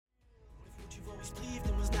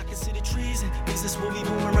business will be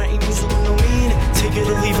booming, writing music with no meaning. Take it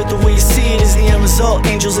or leave it the way you see it is the end result.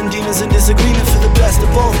 Angels and demons in disagreement for the best of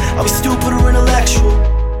both. Are we stupid or intellectual?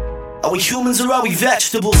 Are we humans or are we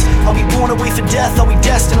vegetables? Are we born away for death? Are we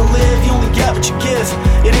destined to live? You only get what you give.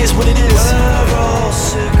 It is what it is. We're all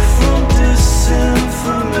sick from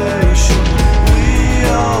disinformation. We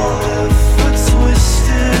all live for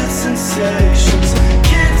twisted sensations.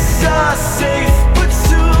 Kids are safe, but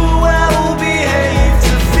too well behaved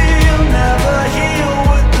to feel. Never heal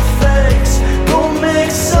with the fakes. Go make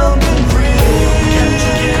something real.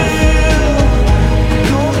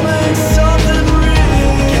 Go make something real.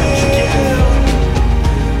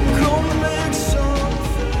 Go make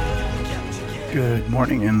something. Good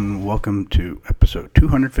morning and welcome to episode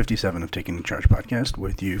 257 of Taking the Charge podcast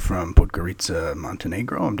with you from Podgorica,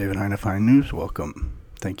 Montenegro. I'm David Hein of High News. Welcome.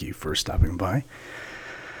 Thank you for stopping by.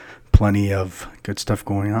 Plenty of good stuff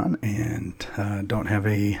going on, and don't have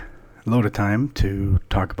a load of time to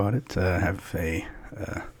talk about it. Have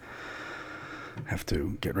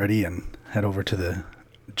to get ready and head over to the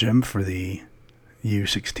gym for the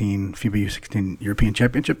FIBA U16 European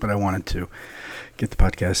Championship, but I wanted to get the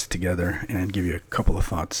podcast together and give you a couple of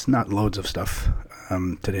thoughts. Not loads of stuff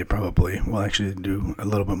today, probably. We'll actually do a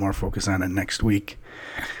little bit more focus on it next week.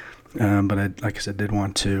 But like I said, did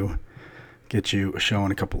want to get you a show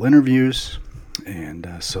and a couple interviews, and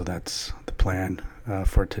so that's the plan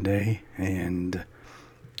for today. And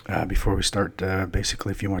before we start,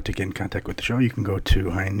 basically, if you want to get in contact with the show, you can go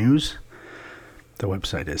to High News. The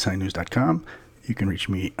website is highnews.com. You can reach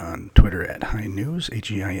me on Twitter at High News,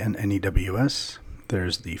 HEINNEWS.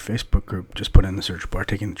 There's the Facebook group. Just put in the search bar,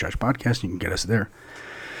 Taking the Charge Podcast. You can get us there.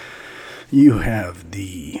 You have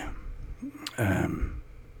the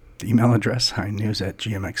email address,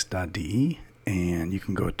 highnews@gmx.de, and you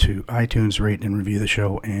can go to iTunes, rate and review the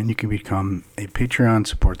show, and you can become a Patreon,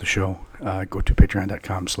 support the show. Go to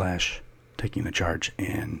patreon.com/taking the charge,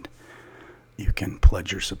 and you can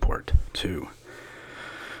pledge your support to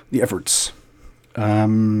the efforts.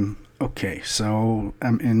 Okay, so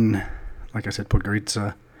I'm in, like I said,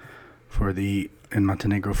 Podgorica in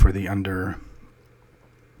Montenegro for the under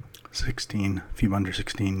 16, FIBA under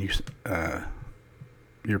 16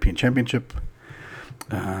 European Championship.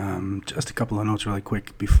 Just a couple of notes really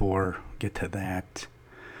quick before we get to that.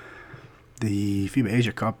 The FIBA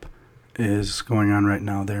Asia Cup is going on right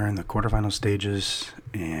now. They're in the quarterfinal stages,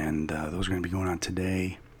 and those are going to be going on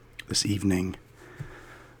today, this evening,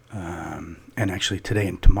 and actually today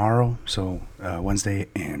and tomorrow. So Wednesday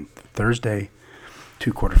and Thursday,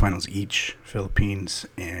 2 quarterfinals each, Philippines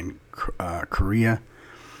and Korea,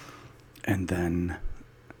 and then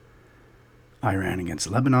Iran against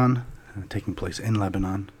Lebanon, taking place in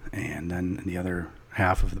Lebanon. And then the other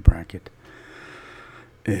half of the bracket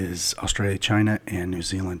is Australia, China, and New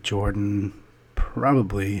Zealand, Jordan.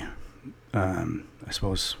 Probably, I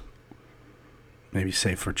suppose, maybe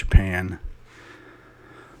save for Japan.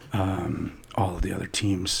 All of the other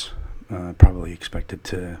teams probably expected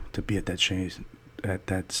to be at that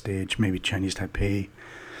stage. Maybe Chinese Taipei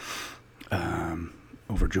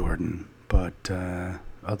over Jordan, but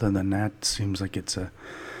other than that, seems like it's a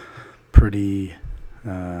pretty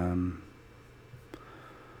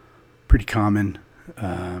common,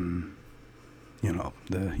 the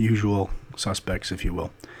usual suspects, if you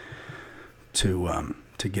will, to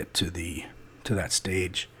get to that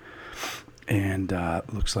stage. And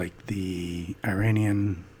looks like the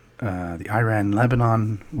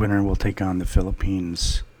Iran-Lebanon winner will take on the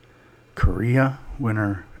Philippines-Korea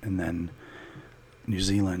winner, and then New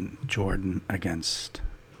Zealand, Jordan against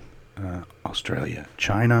Australia,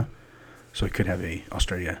 China. So we could have a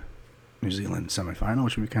Australia-New Zealand semifinal,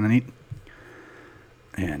 which would be kind of neat.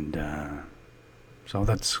 And so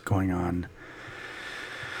that's going on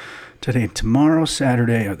today and tomorrow.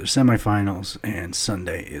 Saturday are the semifinals, and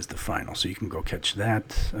Sunday is the final. So you can go catch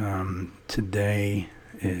that. Today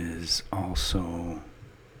is also...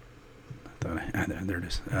 there it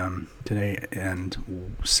is. Today and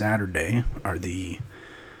Saturday are the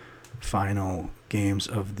final games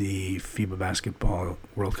of the FIBA Basketball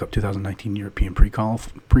World Cup 2019 European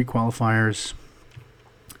pre-qualifiers,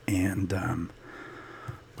 and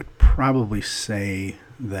would probably say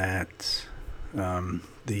that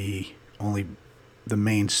the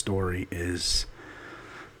main story is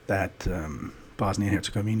that Bosnia and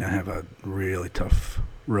Herzegovina have a really tough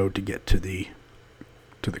road to get to the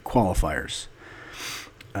qualifiers.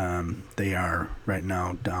 They are right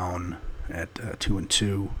now down at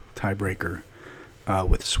 2-2 tiebreaker,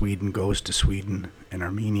 with Sweden goes to Sweden, and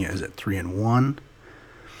Armenia is at 3-1.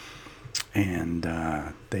 And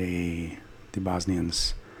the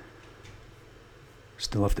Bosnians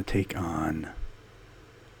still have to take on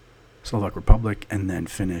Slovak Republic, and then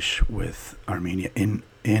finish with Armenia in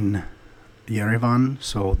Yerevan.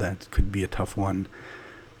 So that could be a tough one.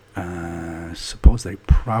 Suppose they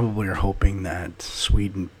probably are hoping that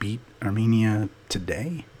Sweden beat Armenia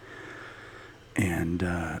today, and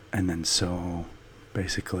then so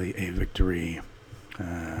basically a victory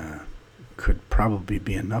could probably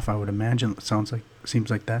be enough. I would imagine. It seems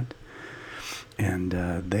like that, and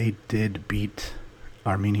they did beat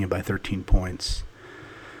Armenia by 13 points.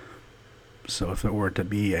 So if it were to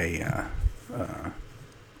be a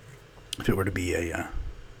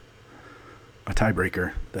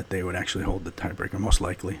tiebreaker, that they would actually hold the tiebreaker, most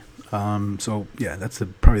likely. So yeah, that's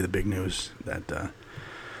probably the big news, that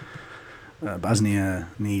Bosnia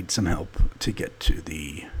needs some help to get to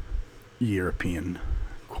the European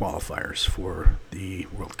qualifiers for the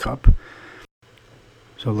World Cup.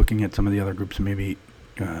 So looking at some of the other groups, maybe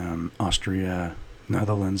Austria,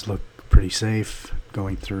 Netherlands look pretty safe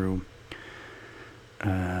going through.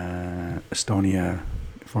 Estonia,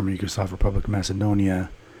 former Yugoslav Republic of Macedonia,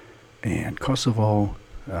 and Kosovo,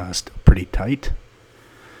 still pretty tight.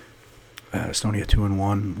 Estonia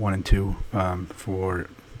 2-1, 1-2 for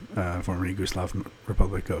former Yugoslav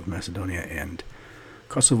Republic of Macedonia and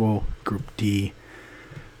Kosovo. Group D,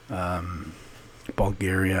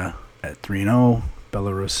 Bulgaria at 3-0,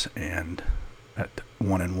 Belarus and at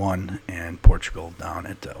 1-1, and Portugal down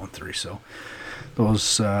at 1-3. So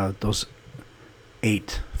those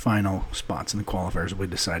 8 final spots in the qualifiers will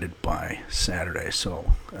be decided by Saturday.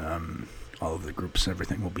 So all of the groups,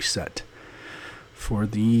 everything will be set for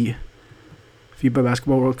the FIBA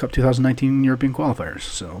Basketball World Cup 2019 European qualifiers.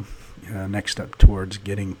 So next step towards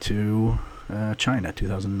getting to China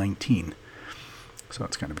 2019. So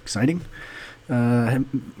that's kind of exciting.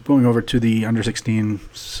 Going over to the under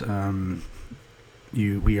 16s,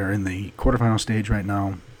 we are in the quarterfinal stage right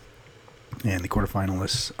now, and the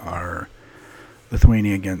quarterfinalists are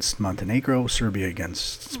Lithuania against Montenegro, Serbia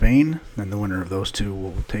against Spain, and the winner of those two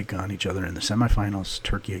will take on each other in the semifinals,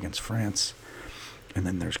 Turkey against France, and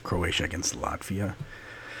then there's Croatia against Latvia.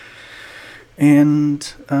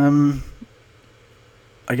 And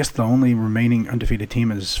I guess the only remaining undefeated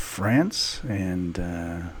team is France, and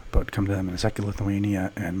but come to them in a second,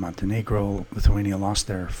 Lithuania and Montenegro. Lithuania lost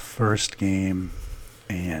their first game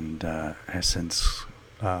and has since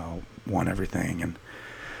won everything, and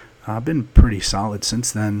been pretty solid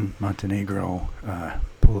since then. Montenegro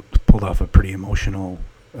pulled off a pretty emotional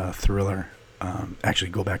thriller.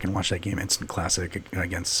 Actually, go back and watch that game, instant classic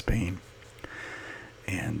against Spain,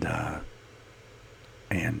 and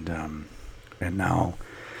now,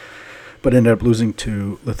 but ended up losing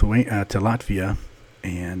to Latvia,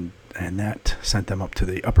 and that sent them up to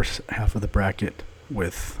the upper half of the bracket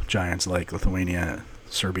with giants like Lithuania,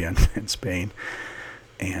 Serbia, and Spain,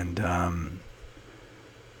 and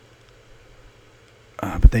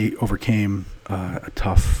but they overcame a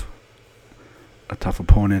tough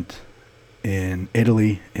opponent in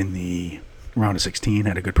Italy in the round of 16,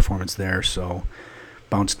 had a good performance there, so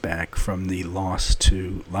bounced back from the loss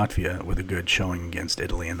to Latvia with a good showing against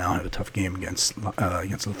Italy, and now have a tough game against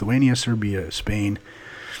Lithuania, Serbia, Spain.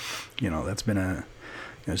 That's been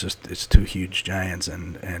it's two huge giants,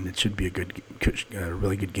 and it should be a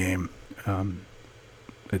really good game.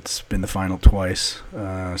 It's been the final twice,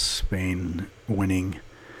 Spain winning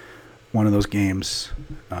one of those games.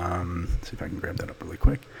 See if I can grab that up really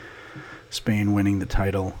quick. Spain winning the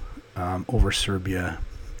title over Serbia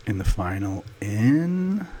in the final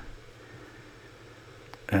in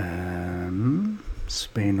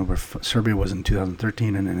Spain over Serbia was in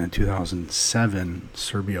 2013, and then in 2007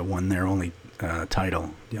 Serbia won their only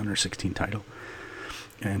title, the under 16 title.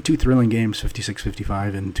 And two thrilling games,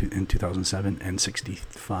 56-55 in 2007 and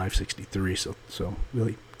 65-63. So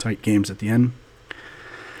really tight games at the end.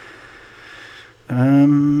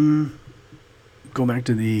 Go back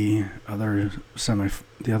to the other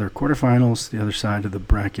quarterfinals. The other side of the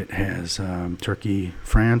bracket has Turkey,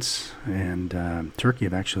 France, and Turkey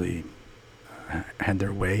have actually had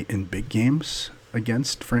their way in big games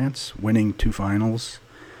against France, winning two finals,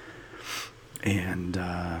 and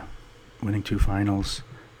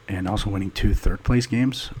also winning two third-place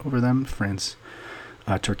games over them.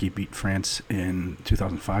 Turkey beat France in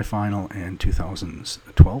 2005 final and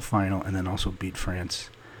 2012 final, and then also beat France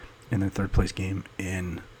in the third-place game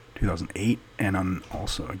in 2008, and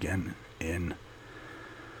also again in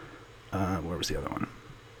where was the other one?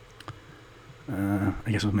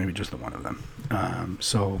 I guess it was maybe just the one of them.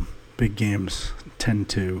 So big games tend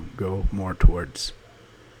to go more towards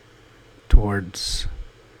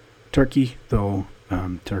Turkey, though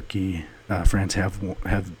Turkey France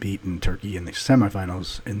have beaten Turkey in the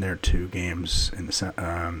semifinals in their 2 games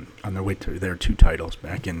on their way to their 2 titles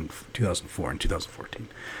back in 2004 and 2014.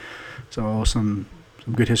 So some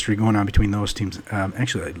good history going on between those teams.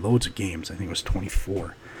 Actually, loads of games. I think it was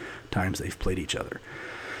 24 times they've played each other.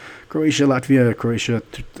 Croatia,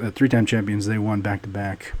 3-time champions. They won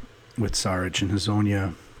back-to-back with Saric and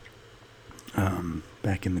Hazonia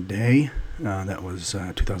back in the day. That was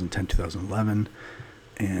 2010, 2011.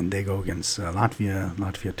 And they go against Latvia.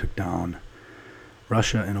 Latvia took down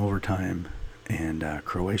Russia in overtime. And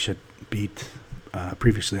Croatia beat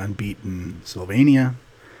previously unbeaten Slovenia.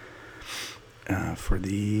 I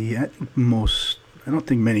don't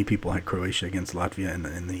think many people had Croatia against Latvia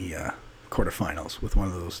in the quarterfinals, with one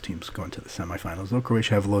of those teams going to the semifinals. Though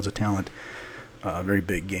Croatia have loads of talent, very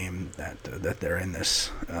big game that they're in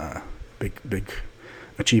this. Big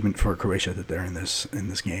achievement for Croatia that they're in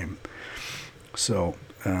this game. So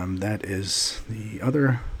that is the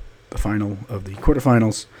final of the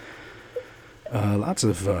quarterfinals. Lots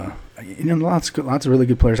of really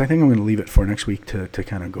good players. I think I'm going to leave it for next week to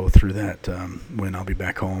kind of go through that when I'll be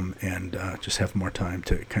back home and just have more time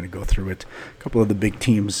to kind of go through it. A couple of the big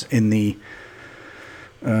teams in the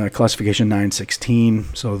classification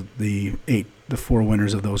 9-16. So the 4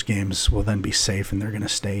 winners of those games will then be safe, and they're going to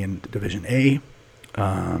stay in Division A.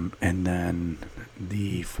 And then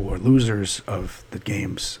the 4 losers of the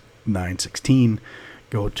games 9-16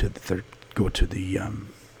 go to the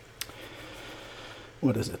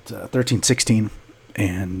 13-16,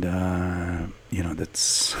 and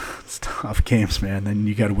it's tough games, man. Then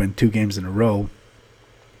you got to win 2 games in a row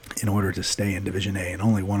in order to stay in Division A, and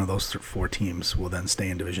only one of those 4 teams will then stay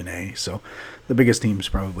in Division A. So the biggest teams,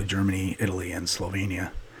 probably Germany, Italy, and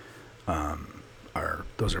Slovenia,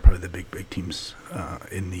 those are probably the big teams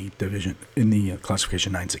in the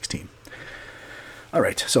classification 9-16. All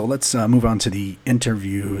right, so let's move on to the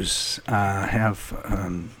interviews.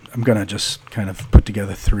 I'm going to just kind of put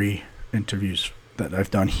together 3 interviews that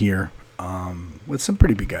I've done here with some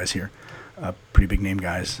pretty big guys here, pretty big name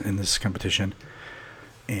guys in this competition.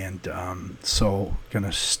 And so going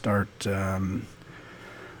to start, I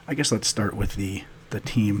guess let's start with the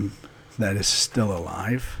team that is still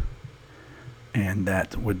alive, and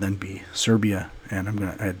that would then be Serbia. And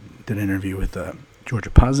I did an interview with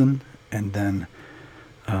Đorđe Pazin, and then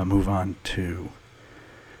move on to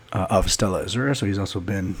of Stella Azzurra. So he's also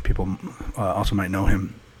been, people also might know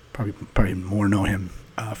him, probably more know him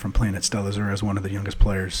from playing at Stella Azzurra as one of the youngest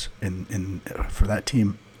players in for that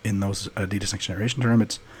team in those Adidas Next Generation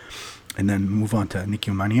tournaments. And then move on to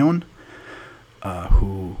Nicchio Manion,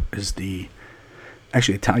 who is the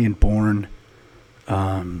actually Italian-born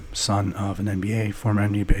son of an former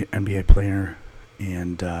NBA player,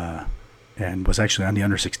 and was actually on the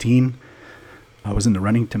under-16. Was in the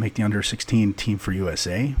running to make the under-16 team for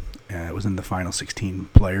USA. Was in the final 16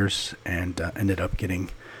 players, and ended up getting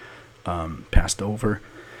passed over,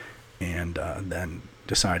 and then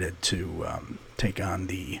decided to take on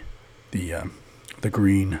the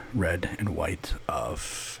green, red, and white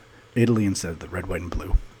of Italy instead of the red, white, and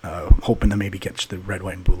blue, hoping to maybe catch the red,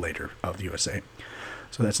 white, and blue later of the USA.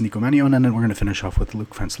 So that's Nicchio Manion, and then we're going to finish off with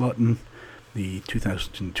Luke van Sloten, the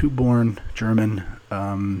 2002-born German,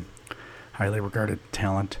 highly regarded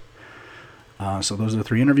talent. So those are the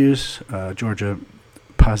 3 interviews, Đorđe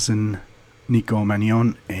Pazin, Nicchio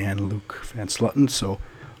Manion, and Luke van Sloten. So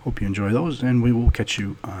hope you enjoy those, and we will catch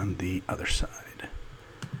you on the other side.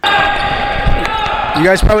 You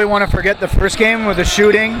guys probably want to forget the first game with the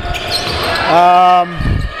shooting.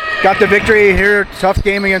 Got the victory here, tough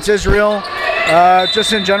game against Israel.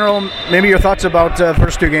 Just in general, maybe your thoughts about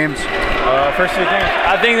first 2 games. First 2 games.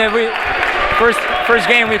 I think that first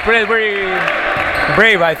game we played very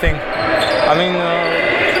brave, I think. I mean,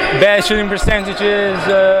 bad shooting percentages,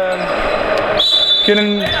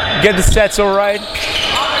 couldn't get the sets all right,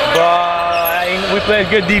 but we played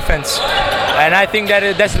good defense. And I think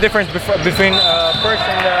that's the difference between first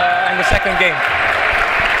and the second game.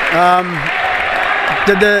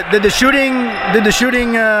 Did the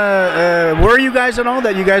shooting worry you guys at all,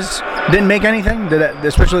 that you guys didn't make anything?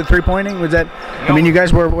 Especially 3-pointing? Was that? No. I mean, you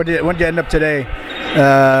guys were. What did you end up today?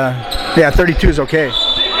 32 is okay.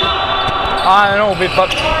 I don't know,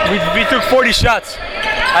 but we took 40 shots.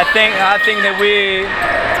 I think that we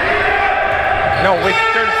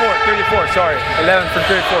 34. Sorry, 11 from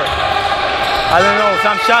 34. I don't know.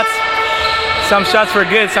 Some shots were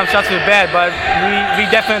good, some shots were bad, but we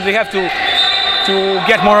definitely have to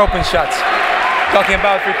get more open shots. Talking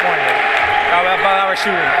about 3-pointer, about our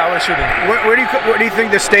shooting. Where do you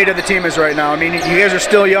think the state of the team is right now? I mean, you guys are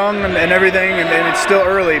still young and everything, and it's still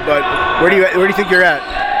early. But where do you think you're at?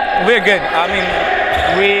 we're good. I mean,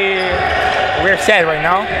 we're sad right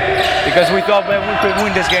now because we thought that we could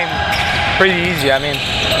win this game pretty easy. I mean,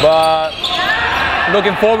 but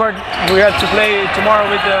looking forward, we have to play tomorrow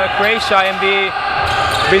with Croatia and be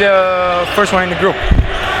the first one in the group.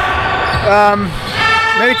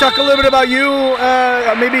 Maybe talk a little bit about you.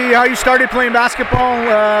 Maybe how you started playing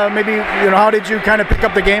basketball. Maybe how did you kind of pick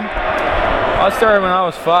up the game? I started when I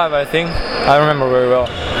was 5, I think. I remember very well.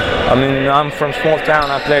 I mean, I'm from small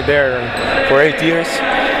town. I played there for 8 years.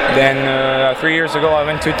 Then 3 years ago, I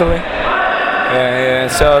went to Italy.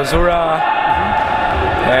 So Zura,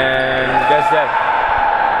 and that's that.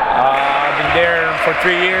 I've been there for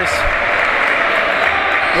 3 years.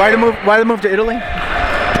 Why the move to Italy?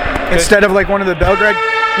 Instead of like one of the Belgrade,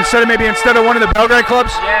 instead of one of the Belgrade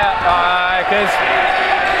clubs? Yeah, because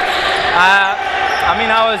I mean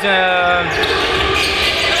I was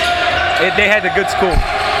they had a good school.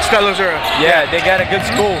 Stella Zura. Yeah, they got a good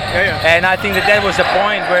school. Yeah. And I think that was the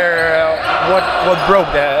point where what broke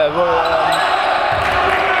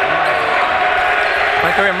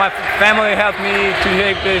my career. My family helped me to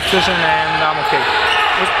make the decision, and I'm okay.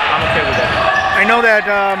 I'm okay with that. I know that.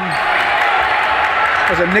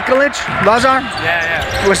 Was it Nikolic Lazar? Yeah.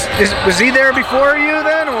 Was he there before you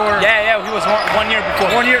then, or? Yeah. He was 1 year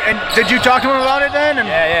before. 1 year. And did you talk to him about it then?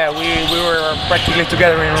 Yeah. We were practically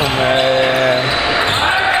together in a room.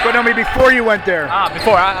 But I mean, before you went there.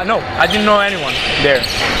 Before no, I didn't know anyone there.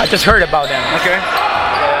 I just heard about them. Okay.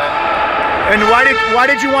 And why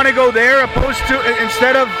did you want to go there opposed to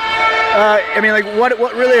instead of? I mean, like what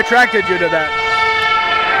really attracted you to that?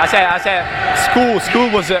 I said school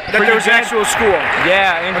was that there was an actual school.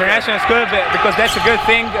 Yeah, international school, because that's a good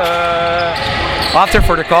thing after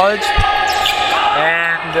for the college,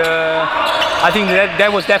 and I think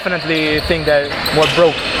that was definitely a thing that what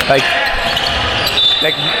broke like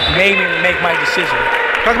made me make my decision.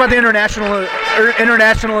 Talk about the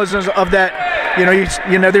internationalism of that.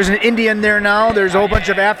 You know, there's an Indian there now. There's a whole bunch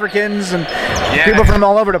of Africans and people from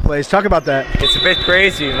all over the place. Talk about that. It's a bit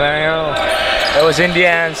crazy, man. There was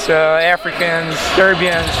Indians, Africans,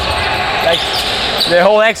 Serbians, like the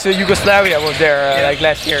whole ex-Yugoslavia was there like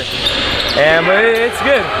last year. But it's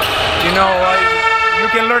good. You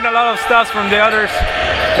can learn a lot of stuff from the others.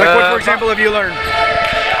 Like what, for example, have you learned?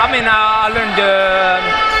 I mean, I learned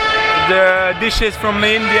the dishes from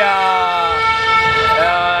India,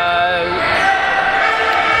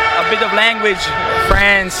 a bit of language,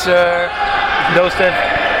 France, those stuff.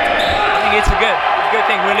 I think it's a good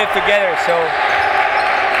thing. We live together, so.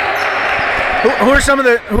 Who are some of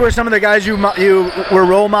the guys you were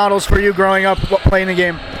role models for you growing up playing the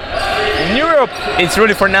game? In Europe, it's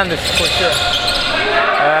Rudy Fernandez for sure.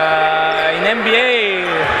 In NBA,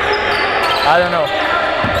 I don't know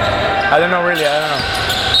really.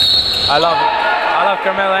 I love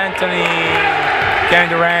Carmelo Anthony, Kevin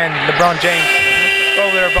Durant, LeBron James.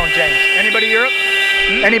 Probably LeBron James. Anybody Europe?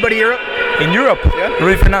 Anybody Europe? In Europe, yeah.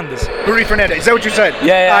 Rudy Fernandez. Rudy Fernandez. Is that what you said?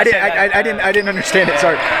 Yeah. I didn't understand it.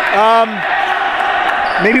 Sorry.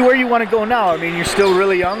 Maybe where you want to go now. I mean, you're still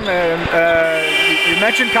really young. You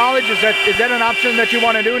mentioned college. Is that an option that you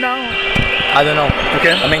want to do now? I don't know.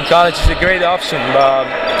 Okay. I mean, college is a great option, but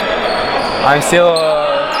I'm still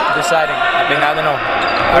deciding. I don't know.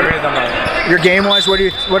 I really don't know. Your game-wise, what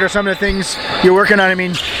are some of the things you're working on? I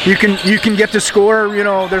mean, you can get to score.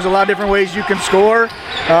 There's a lot of different ways you can score.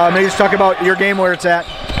 Maybe just talk about your game, where it's at.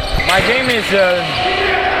 My game is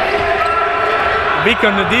big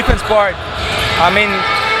on the defense part. I mean,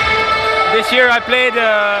 this year I played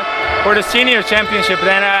for the senior championship,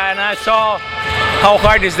 and I saw how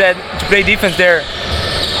hard is that to play defense there.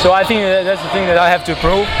 So I think that's the thing that I have to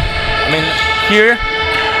prove. I mean, here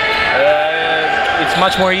it's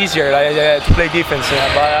much more easier to play defense.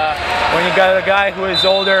 But when you got a guy who is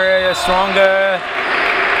older, stronger,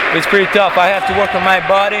 it's pretty tough. I have to work on my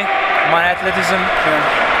body, my athleticism.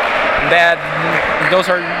 Those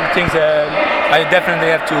are things that I definitely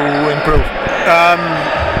have to improve.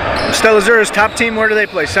 Stella Zura's top team, where do they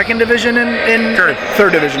play? Second division in Third.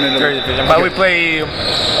 Third division in Third division. But we play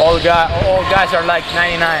all guys are like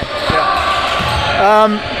 99.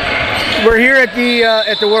 We're here at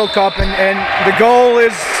the World Cup, and the goal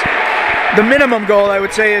is, the minimum goal I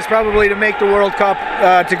would say is probably to make the World Cup,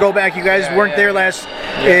 to go back. You guys weren't there last,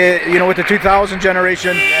 with the 2000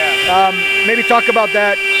 generation. Maybe talk about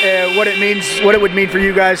that, what it would mean for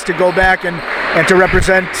you guys to go back and to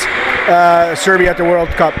represent Serbia at the World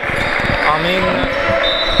Cup. I mean,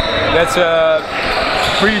 that's a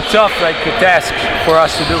pretty tough task for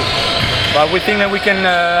us to do, but we think that we can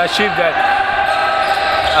achieve that.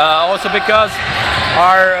 Also because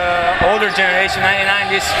our older generation, 99,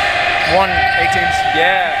 this won 18s.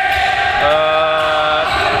 Yeah.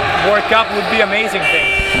 World Cup would be amazing thing.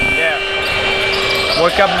 Yeah.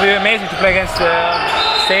 World Cup would be amazing to play against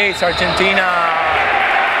States, Argentina,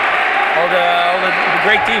 all the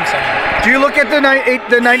great teams. Do you look at the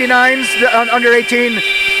 99s, the under 18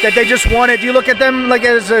 that they just won it? Do you look at them like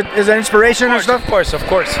as an inspiration and stuff? Of course.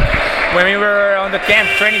 When we were on the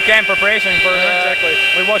training camp preparation for exactly,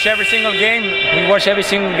 we watch every single game. We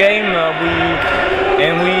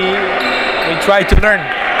try to learn.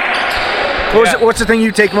 What's the thing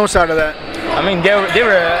you take most out of that? I mean, they were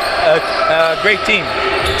a great team.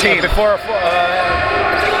 Before,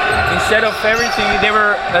 instead of everything, they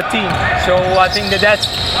were a team. So I think that's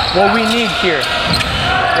what we need here.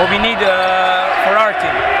 What we need for our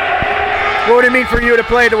team. What would it mean for you to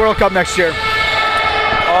play the World Cup next year?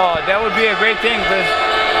 Oh, that would be a great thing because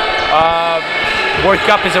World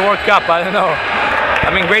Cup is a World Cup. I don't know.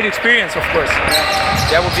 I mean, great experience, of course.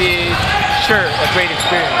 That would be sure a great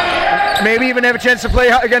experience. Maybe even have a chance to play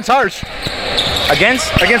against Harsh.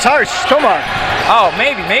 Against Harsh, Tomar. Oh,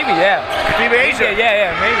 maybe, yeah. FIBA Asia.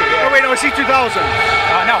 Yeah, maybe. Yeah. Oh wait, no, is he 2000?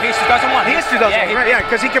 No, he's 2001. He is 2000, right? Yeah,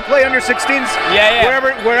 because he can play under 16s. Yeah.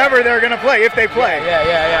 Wherever they're gonna play, if they play.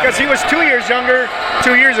 Yeah. Because he was 2 years younger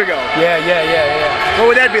 2 years ago. Yeah.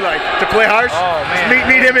 What would that be like to play Harsh? Oh man.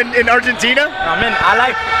 Meet him in Argentina. I mean,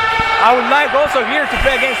 I would like also here to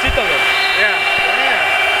play against Italy. Yeah.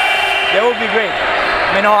 That would be great.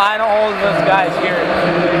 I mean, I know all those guys here.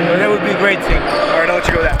 So that would be a great thing. All right, I'll let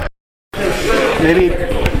you go with that. Maybe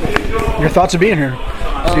your thoughts of being here.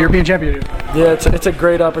 It's the European Championship. Yeah, it's a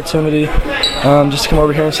great opportunity just to come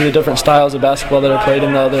over here and see the different styles of basketball that are played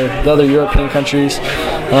in the other European countries.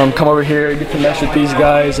 Come over here, get to mesh with these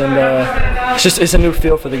guys, and it's a new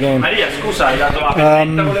feel for the game.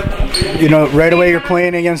 Right away you're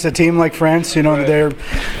playing against a team like France. They're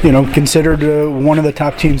considered one of the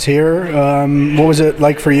top teams here. What was it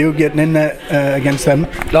like for you getting in that against them?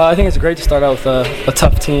 I think it's great to start out with a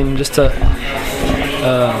tough team, just to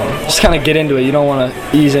kind of get into it. You don't want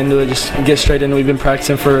to ease into it, just get straight into it. We've been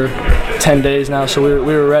practicing for 10 days now, so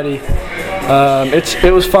we were ready.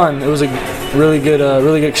 It was fun. It was a really good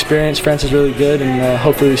experience. France is really good, and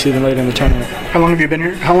hopefully we see them later in the tournament. How long have you been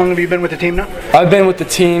here? How long have you been with the team now? I've been with the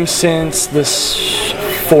team since the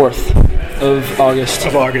 4th of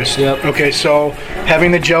August. Yep. Okay, so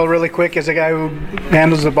having the gel really quick as a guy who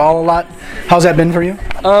handles the ball a lot, how's that been for you?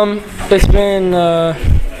 It's been.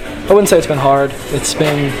 I wouldn't say it's been hard. It's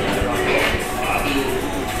been.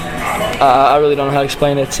 I really don't know how to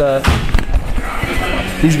explain it.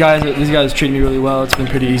 These guys treat me really well. It's been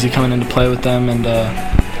pretty easy coming into play with them, and a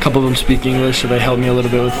couple of them speak English, so they help me a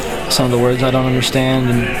little bit with some of the words I don't understand.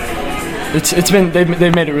 And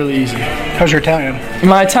they've made it really easy. How's your Italian?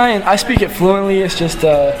 My Italian, I speak it fluently. It's just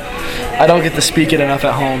I don't get to speak it enough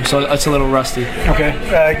at home, so it's a little rusty. Okay,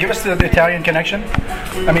 give us the Italian connection.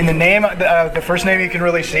 I mean, the name, the first name, you can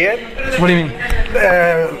really see it. What do you mean?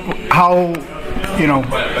 How,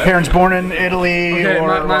 parents born in Italy? Okay,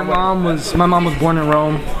 my mom was born in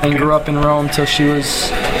Rome and grew up in Rome till she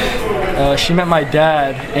was. She met my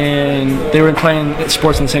dad, and they were playing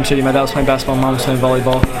sports in the same city. My dad was playing basketball, mom was playing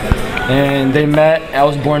volleyball, and they met. I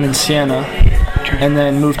was born in Siena, and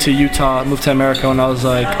then moved to Utah, moved to America when I was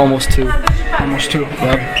like almost 2. Almost 2.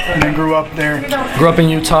 Yep. And then grew up there. Grew up in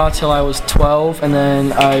Utah till I was 12, and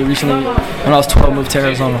then I recently, when I was 12, moved to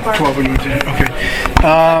Arizona. 12 when you moved to, okay.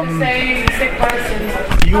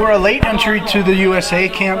 You were a late entry to the USA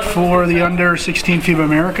camp for the under 16 FIBA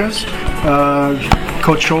Americas.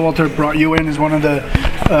 Coach Showalter brought you in as one of the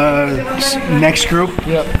next group.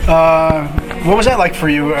 Yep. What was that like for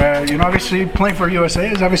you? Obviously playing for USA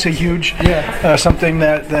is obviously huge. Yeah. Something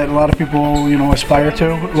that a lot of people aspire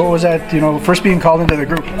to. What was that? First being called into the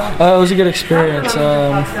group. It was a good experience.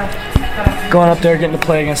 Going up there, getting to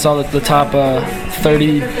play against all the top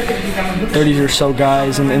 30 or so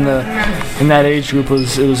guys, and in that age group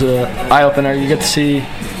was a eye opener. You get to see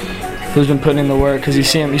who's been putting in the work, because you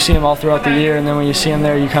see them all throughout the year, and then when you see them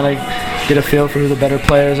there, you kind of get a feel for who the better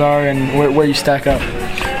players are and where you stack up.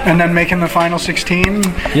 And then making the final 16.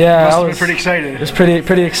 Yeah, must have been pretty excited. It was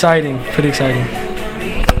pretty exciting.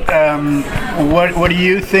 What do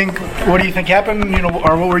you think? What do you think happened?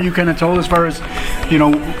 Or what were you kind of told as far as,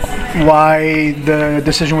 why the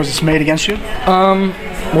decision was made against you?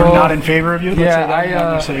 Or not in favor of you? Yeah, I'm not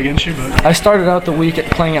going to say against you, but I started out the week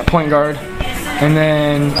playing at point guard, and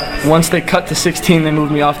then once they cut to 16, they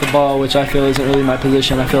moved me off the ball, which I feel isn't really my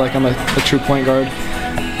position. I feel like I'm a true point guard,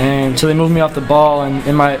 and so they moved me off the ball. And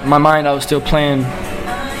in my mind, I was still playing.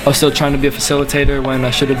 I was still trying to be a facilitator when I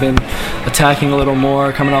should have been attacking a little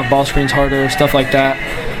more, coming off ball screens harder, stuff like that.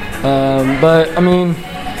 But I mean,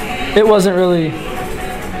 it wasn't really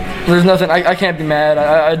there's nothing. I can't be mad.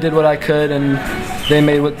 I did what I could, and they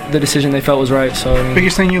made the decision they felt was right. So I mean,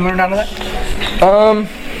 Biggest thing you learned out of that?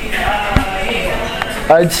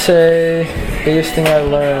 I'd say biggest thing I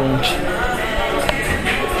learned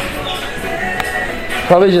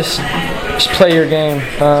probably just play your game.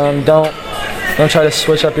 Don't try to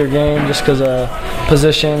switch up your game just because of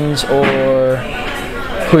positions or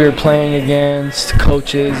who you're playing against,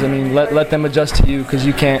 coaches. I mean, let them adjust to you because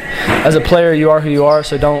you can't. As a player, you are who you are.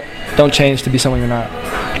 So don't change to be someone you're not.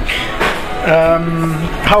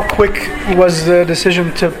 How quick was the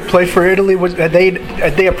decision to play for Italy? Had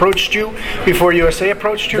they approached you before USA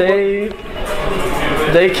approached you?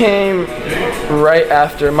 They came right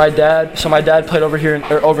after my dad. So my dad played over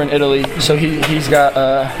in Italy. So he's got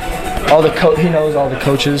he knows all the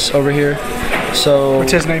coaches over here. So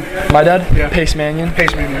what's his name? My dad? Yeah. Pace Mannion.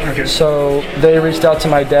 Pace Mannion, okay. So they reached out to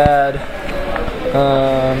my dad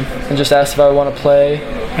and just asked if I would want to play.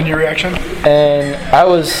 And your reaction? And I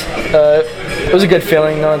was, it was a good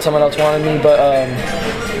feeling knowing someone else wanted me, but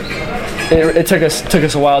it took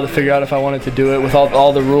us a while to figure out if I wanted to do it with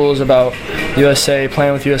all the rules about USA,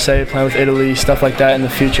 playing with Italy, stuff like that in the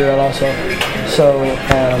future and also. So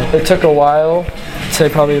it took a while. I'd say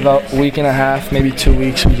probably about a week and a half, maybe 2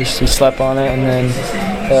 weeks. We slept on it and then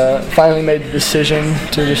finally made the decision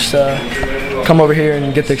to just come over here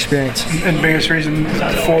and get the experience. And biggest reason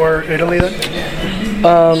for Italy then?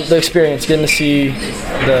 The experience, getting to see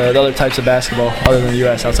the other types of basketball other than the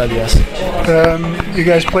U.S., outside the U.S. You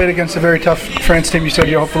guys played against a very tough France team. You said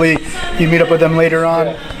hopefully you meet up with them later on.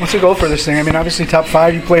 Yeah. What's the goal for this thing? I mean, obviously top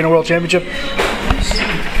 5, you play in a world championship.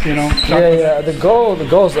 Yeah. The goal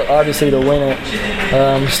is obviously to win it.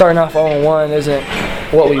 Starting off 0-1 isn't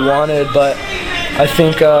what we wanted, but I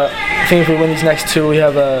think if we win these next 2, we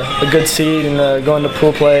have a good seed and going to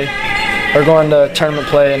pool play or going to tournament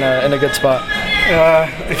play in a good spot.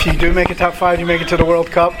 If you do make it top 5, you make it to the World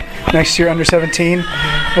Cup next year, under 17.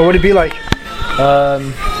 What would it be like?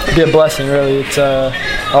 It'd be a blessing, really. It's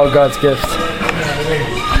all God's gift.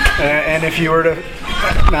 And if you were to,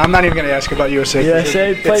 no, I'm not even going to ask about USA.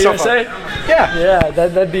 USA, play so USA. Fun. Yeah. Yeah,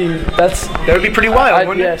 that would be pretty wild,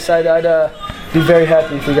 wouldn't it? Yes, I'd be very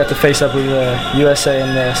happy if we got to face up with USA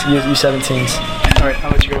and the U17s. All right,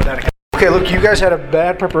 I'll let you go with that. Okay, look, you guys had a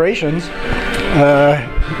bad preparations.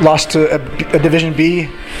 Lost to a Division B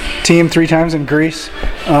team 3 times in Greece.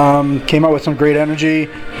 Came out with some great energy.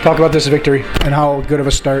 Talk about this victory and how good of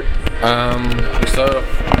a start. We started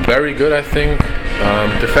off very good, I think.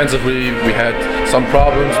 Defensively, we had some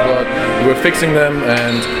problems, but we were fixing them,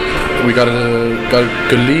 and we got a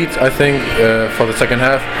good lead, I think, for the second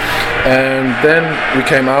half. And then we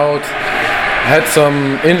came out, had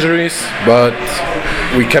some injuries, but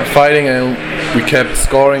we kept fighting and we kept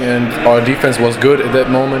scoring, and our defense was good at that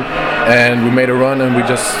moment, and we made a run and we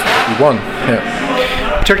won.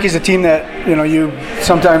 Yeah. Turkey's a team that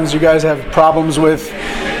sometimes you guys have problems with.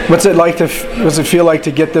 What's it like does it feel like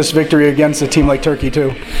to get this victory against a team like Turkey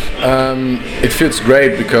too? It feels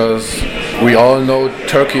great because we all know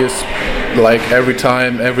Turkey is, like, every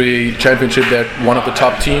championship they're one of the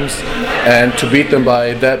top teams, and to beat them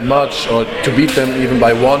by that much, or to beat them even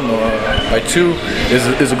by 1 or by 2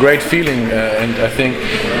 is a great feeling, and I think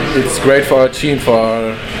it's great for our team,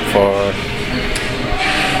 for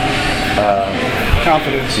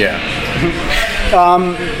confidence. Yeah.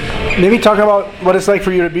 Maybe talk about what it's like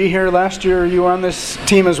for you to be here. Last year you were on this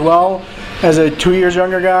team as well as a 2 years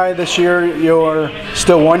younger guy. This year you're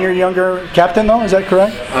still 1 year younger captain, though. Is that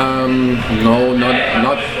correct? No,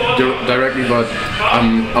 not directly, but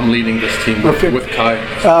I'm leading this team with Kai.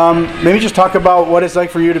 Maybe just talk about what it's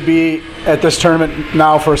like for you to be at this tournament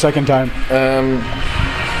now for a second time.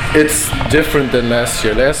 It's different than last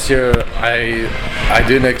year. Last year I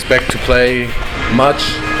didn't expect to play much.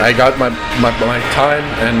 I got my time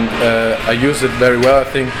and I used it very well, I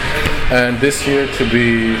think. And this year to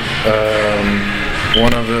be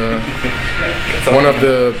one of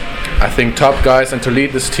the I think top guys and to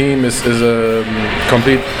lead this team is a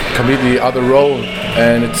completely other role,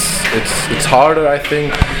 and it's harder, I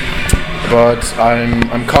think. But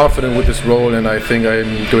I'm confident with this role, and I think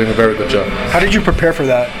I'm doing a very good job. How did you prepare for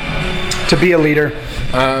that? To be a leader?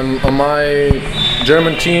 On my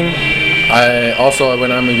German team,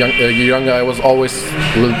 when I'm a younger, I was always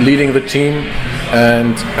leading the team,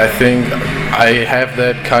 and I think I have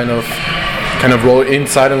that kind of role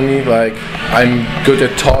inside of me. Like, I'm good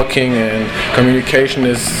at talking, and communication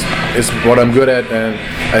is what I'm good at, and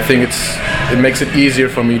I think it makes it easier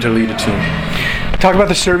for me to lead a team. talk about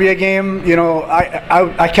the Serbia game. You know,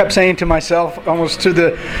 I kept saying to myself, almost to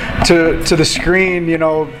the screen, you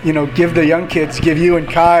know, give the young kids, give you and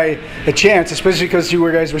Kai a chance, especially because you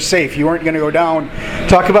guys were safe. You weren't going to go down.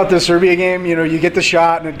 Talk about the Serbia game. You know, you get the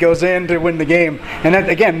shot and it goes in to win the game. And that,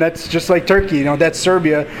 again, that's just like Turkey. You know, that's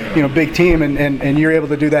Serbia. You know, big team, and you're able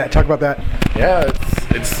to do that. Talk about that. Yeah,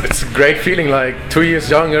 it's a great feeling. Like 2 years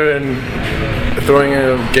younger and throwing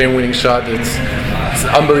a game-winning shot. It's an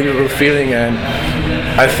unbelievable feeling, and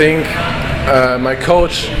I think my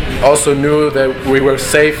coach also knew that we were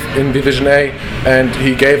safe in Division A, and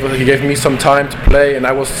he gave me some time to play, and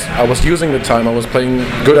I was using the time. I was playing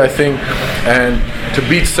good, I think, and to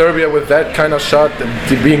beat Serbia with that kind of shot,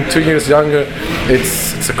 being 2 years younger,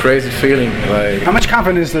 it's a crazy feeling. Like, how much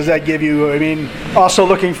confidence does that give you? I mean, also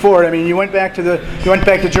looking forward. I mean, you went back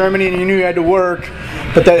to Germany, and you knew you had to work,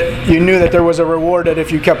 but that you knew that there was a reward that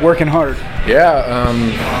if you kept working hard. Yeah.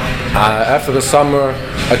 After the summer,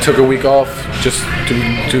 I took a week off just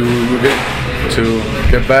to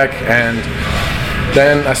get back, and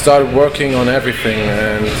then I started working on everything,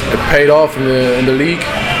 and it paid off in the league.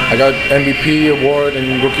 I got MVP award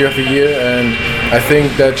and Rookie of the Year, and I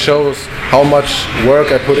think that shows how much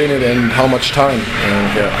work I put in it and how much time.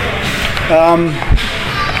 And yeah.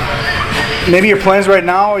 Maybe your plans right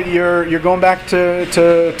now. You're going back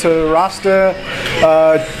to Rasta.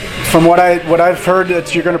 From what I've heard,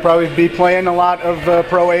 that you're going to probably be playing a lot of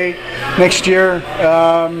Pro A next year.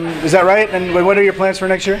 Is that right? And what are your plans for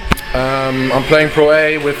next year? I'm playing Pro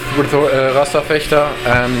A with Rasta Fechter.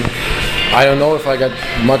 I don't know if I got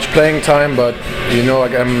much playing time, but you know,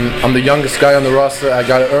 like I'm the youngest guy on the roster. I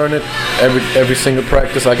gotta earn it every single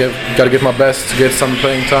practice. I gotta give my best to get some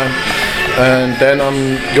playing time, and then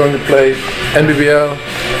I'm going to play NBBL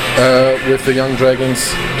with the Young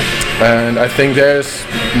Dragons. And I think there's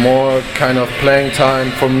more kind of playing time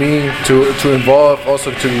for me to involve, also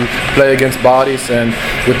to play against bodies, and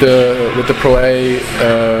with the Pro A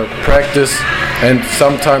practice and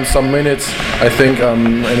sometimes some minutes, I think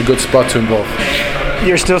I'm in a good spot to involve.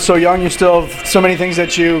 You're still so young. You still have so many things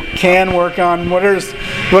that you can work on. What are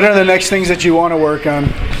the next things that you want to work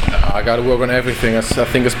on? I got to work on everything. I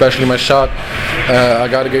think especially my shot. I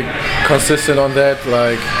got to get consistent on that.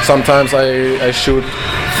 Like sometimes I shoot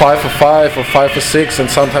 5 for 5 or 5 for 6, and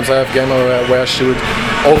sometimes I have games where I shoot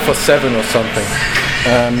 0 for 7 or something.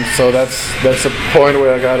 So that's a point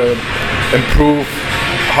where I got to improve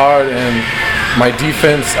hard. And my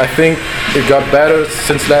defense, I think it got better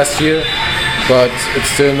since last year, but it's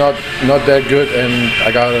still not that good, and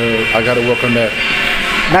I gotta work on that.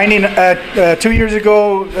 2 years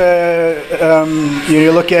ago,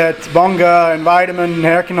 you look at Bonga and Weideman and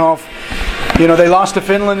Herkenhoff. You know, they lost to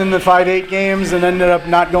Finland in the 5-8 games and ended up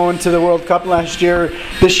not going to the World Cup last year.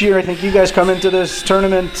 This year, I think you guys come into this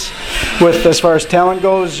tournament with, as far as talent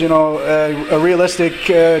goes, you know, a realistic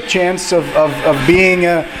chance of being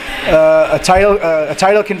a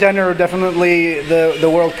title contender, or definitely the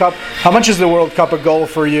World Cup. How much is the World Cup a goal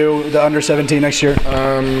for you, the under-17 next year?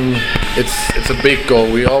 It's a big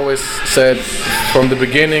goal. We always said from the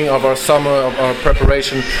beginning of our summer, of our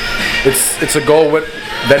preparation, it's a goal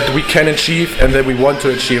that we can achieve and that we want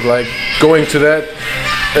to achieve. Like going to that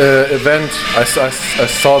event, I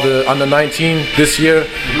saw the under-19 this year.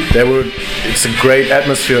 It's a great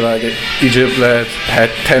atmosphere. Like Egypt had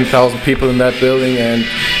 10,000 people in that building, and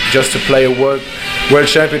just to play a world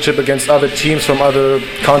championship against other teams from other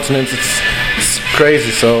continents, it's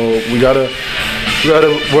crazy. So we gotta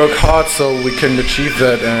work hard so we can achieve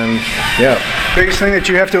that. And yeah, biggest thing that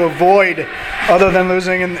you have to avoid, other than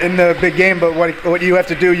losing in the big game, but what you have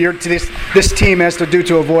to do, this team has to do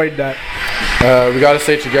to avoid that? We gotta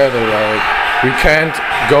stay together. Like we can't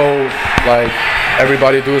go like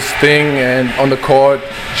everybody do his thing and on the court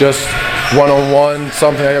just one-on-one,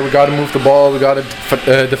 something like that. We gotta move the ball, we gotta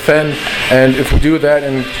defend, and if we do that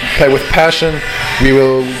and play with passion, we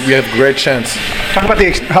have a great chance. Talk about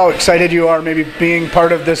how excited you are, maybe being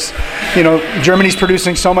part of this. You know, Germany's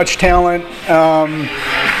producing so much talent,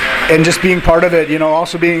 and just being part of it. You know,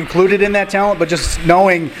 also being included in that talent, but just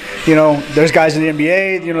knowing, you know, there's guys in the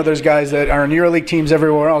NBA. You know, there's guys that are in EuroLeague teams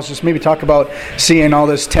everywhere else. Just maybe talk about seeing all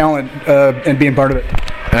this talent and being part of it.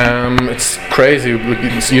 It's crazy.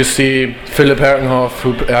 You see Philipp Herkenhoff,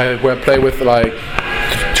 who I play with like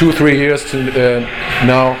 2-3 years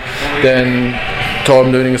now. Then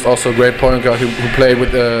Torben Löning is also a great point guard who played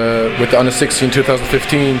with the under-16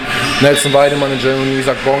 2015. Nelson Weideman in Germany,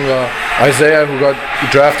 Isaac Bonga, Isaiah, who got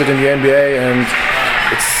drafted in the NBA, and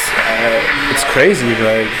it's crazy.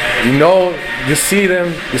 Like, you know you see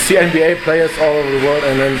them, you see NBA players all over the world,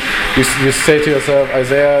 and then you say to yourself,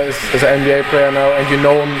 Isaiah is an NBA player now, and you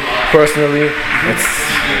know him personally. It's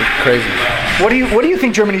crazy. What do you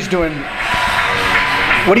think Germany's doing?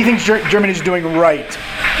 What do you think Germany's doing right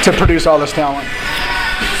to produce all this talent?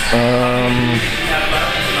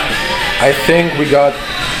 I think we got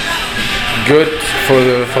good for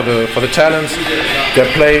the talents that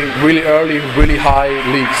play really early, really high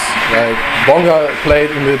leagues. Like Bonga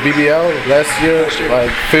played in the BBL last year,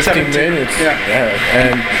 like 15 minutes. Yeah.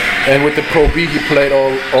 And with the Pro B he played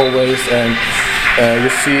always. And you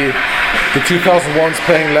see the 2001s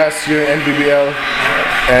playing last year in BBL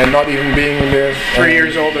and not even being in there. 3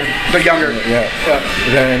 years older, but younger. Yeah.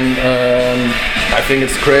 Then I think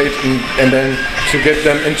it's great, and then to get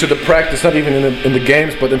them into the practice, not even in the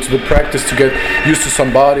games, but into the practice to get used to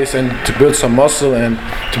some bodies and to build some muscle and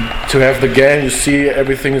to have the game. You see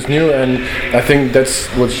everything is new, and I think that's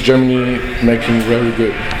what's Germany making very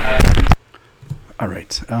good. All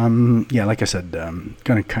right. Yeah, like I said,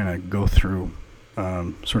 gonna kind of go through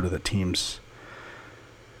sort of the teams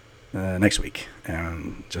next week,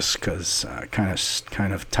 and just because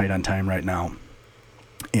kind of tight on time right now,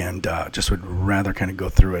 and just would rather kind of go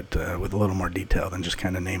through it with a little more detail than just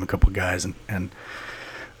kind of name a couple guys and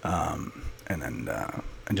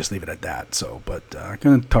just leave it at that. So, but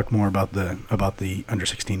going to talk more about the under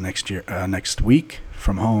 16 next week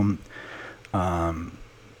from home.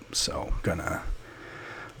 So gonna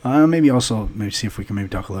maybe see if we can maybe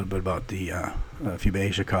talk a little bit about the FIBA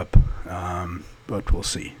Asia Cup, but we'll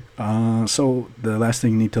see. So the last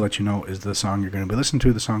thing I need to let you know is the song you're going to be listening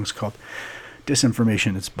to. The song is called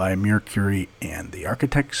Disinformation. It's by Mercury and the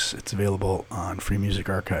Architects. It's available on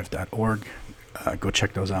freemusicarchive.org. Go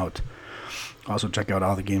check those out. Also check out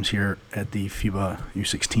all the games here at the FIBA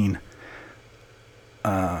U16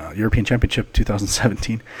 European Championship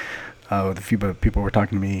 2017. The FIBA people were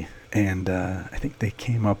talking to me, and I think they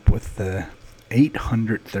came up with the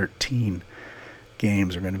 813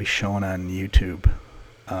 games are going to be shown on YouTube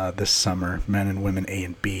this summer, men and women A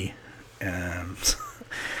and B.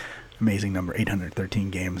 Amazing number, 813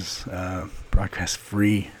 games broadcast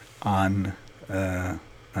free on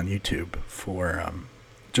YouTube for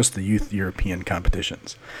just the youth European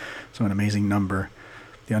competitions. So an amazing number.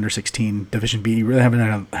 The under 16 Division B, really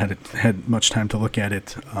haven't had much time to look at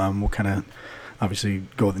it. We'll kind of obviously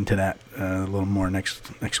go into that a little more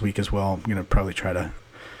next week as well. I'm gonna probably try to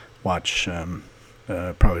watch.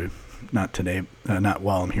 Probably not today, not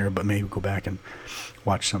while I'm here, but maybe go back and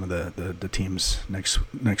watch some of the teams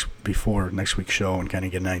before next week's show and kind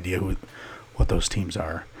of get an idea what those teams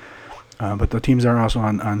are. But the teams are also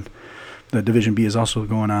on the Division B is also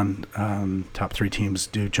going on. Top 3 teams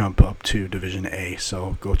do jump up to Division A,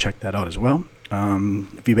 so go check that out as well.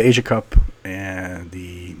 FIBA Asia Cup and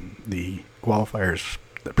the qualifiers,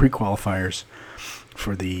 the pre-qualifiers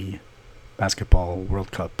for the Basketball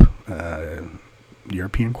World Cup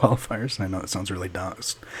European qualifiers. I know it sounds really dumb.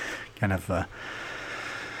 It's kind of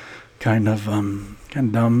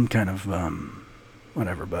dumb,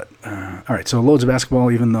 whatever. But all right. So loads of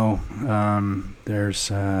basketball, even though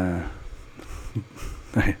there's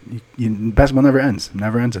basketball never ends.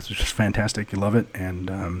 It's just fantastic. You love it,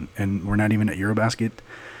 and we're not even at Eurobasket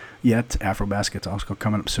yet. Afrobasket's also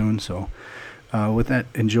coming up soon. So with that,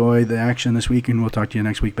 enjoy the action this week, and we'll talk to you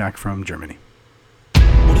next week back from Germany.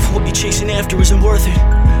 What if what you're chasing after isn't worth it?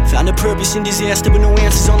 Found a purpose in disaster but no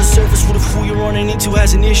answers on the surface. What if who you're running into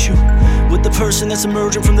has an issue with the person that's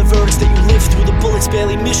emerging from the verdicts that you lived through? The bullets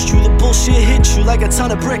barely missed you, the bullshit hit you like a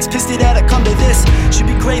ton of bricks. Pissed it out, I come to this. Should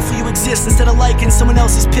be grateful you exist instead of liking someone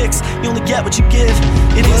else's pics. You only get what you give,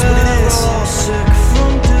 it is what it is. We're all sick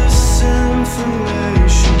from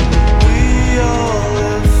disinformation. We all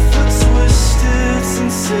live for twisted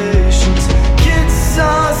sensations. Kids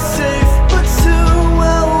are safe but too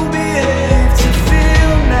well behaved to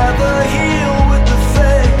feel. Never heal with the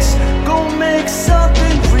fakes. Go make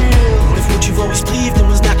something real. What if what you've always believed in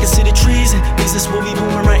was not considered treason? Is this what we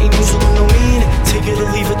doing, writing news with no meaning? Take it or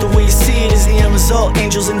leave it, the way you see it is the end result.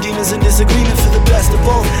 Angels and demons in disagreement for the best of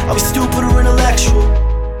both. Are we stupid or intellectual?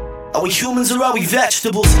 Are we humans or are we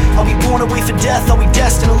vegetables? Are we born away for death? Are we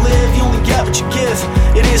destined to live? You only get what you give.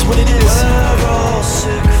 It is what it is. We're all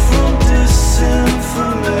sick from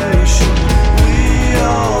disinformation. We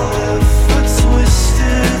all live for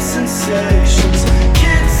twisted sensations.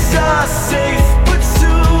 Kids are safe but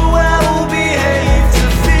too well behaved to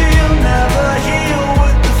feel. Never heal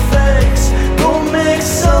with the fakes. Go make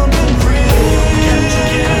something real.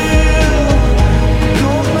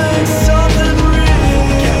 Go make something real.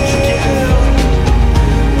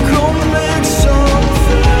 Go make something.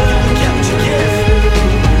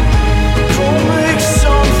 Go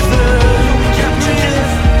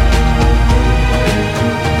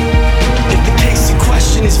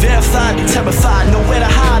unified, terrified, nowhere to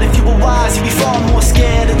hide. If you were wise, you'd be far more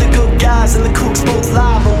scared of the good guys and the kooks both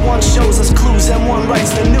lie. But one shows us clues and one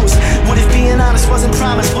writes the news. What if being honest wasn't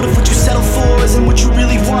promised? What if what you settled for isn't what you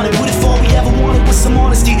really wanted? What if all we ever wanted was some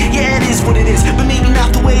honesty? Yeah, it is what it is, but maybe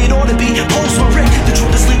not the way it ought to be. Holes were ripped, the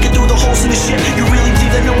truth is leaking through the holes in the ship. You really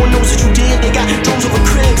believe that no one knows what you did? They got drones over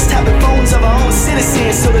cribs, tapping phones of our own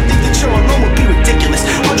citizens. So to think that you're alone would be ridiculous.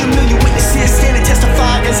 100 million witnesses stand and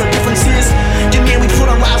testify against our differences. Yeah, we put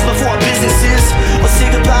our lives before our businesses, or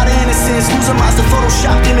say goodbye to innocence. Lose our minds to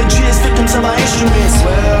photoshopped images, victims of our instruments.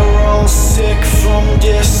 We're all sick from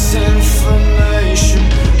disinformation.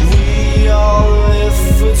 We all live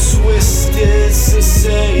for twisted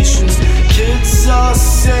sensations. Kids are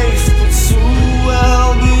safe but too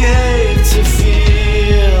well behaved to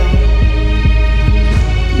fear.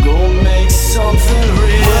 Go make something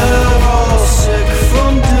real. We're all sick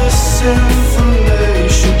from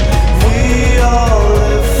disinformation. We all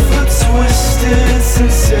live for twisted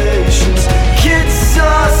sensations. Kids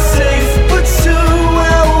are safe but too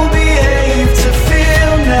well behaved to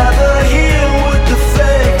feel. Never hear what the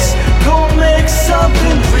fakes. Go make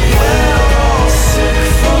something real. We're all sick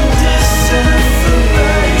from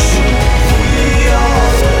disinformation. We all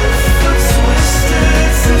live for twisted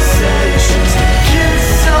sensations. Kids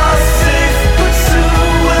are safe but too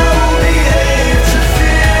well behaved to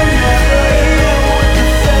feel. Never hear what the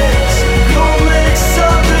fakes. Go make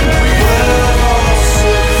something real. We're all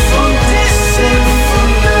sick from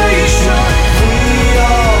disinformation. We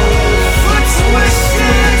all live for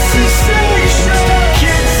twisted sensations.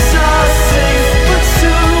 Kids are safe but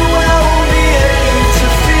too well behaved to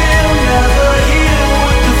feel. Never hear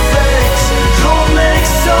what the fakes. Go make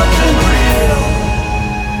something real.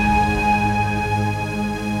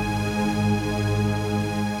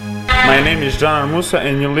 My name is John Armusa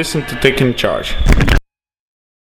and you listen to Taking Charge.